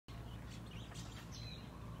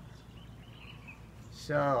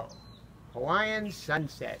So, Hawaiian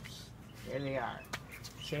sunsets. Here they are.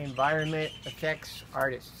 Say environment affects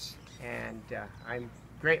artists, and I'm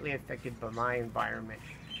greatly affected by my environment.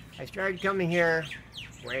 I started coming here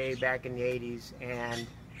way back in the 80s, and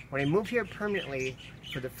when I moved here permanently,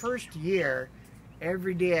 for the first year,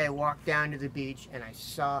 every day I walked down to the beach and I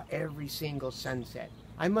saw every single sunset.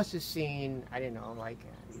 I must have seen, I don't know, like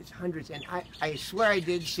it's hundreds, and I swear I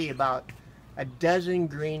did see about a dozen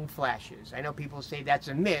green flashes. I know people say that's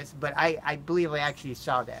a myth, but I believe I actually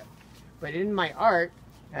saw that. But in my art,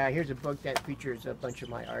 here's a book that features a bunch of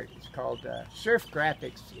my art. It's called Surf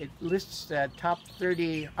Graphics. It lists top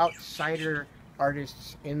 30 outsider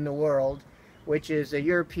artists in the world, which is a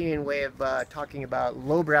European way of talking about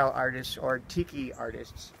lowbrow artists or tiki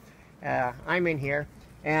artists. I'm in here,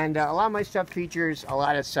 and a lot of my stuff features a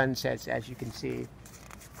lot of sunsets, as you can see.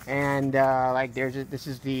 And like this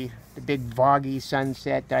is the big foggy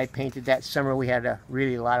sunset that I painted that summer. We had a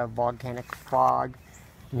lot of volcanic fog.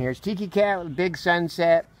 And here's Tiki Cat with a big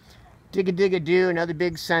sunset. Digga-Digga-Doo, another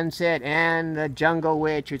big sunset, and the Jungle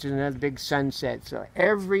Witch, which is another big sunset. So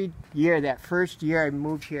every year, that first year I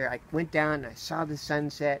moved here, I went down and I saw the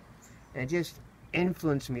sunset, and it just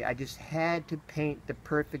influenced me. I just had to paint the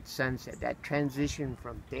perfect sunset, that transition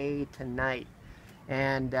from day to night.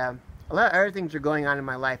 And a lot of other things are going on in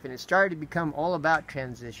my life, and it started to become all about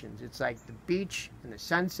transitions. It's like the beach and the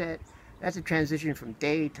sunset, that's a transition from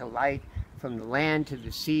day to light, from the land to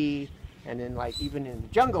the sea. And then, like, even in the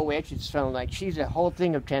Jungle Witch, it's from, like, she's a whole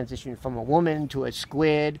thing of transition from a woman to a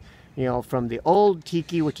squid, you know, from the old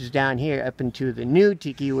tiki, which is down here, up into the new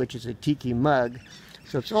tiki, which is a tiki mug.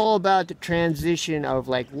 So it's all about the transition of,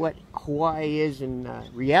 like, what Hawaii is in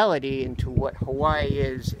reality into what Hawaii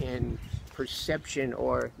is in perception,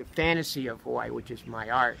 or the fantasy of Hawaii, which is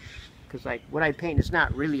my art. Because, like, what I paint is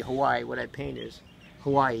not really Hawaii. What I paint is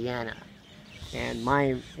Hawaiiana, and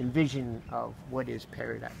my envision of what is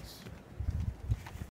paradise.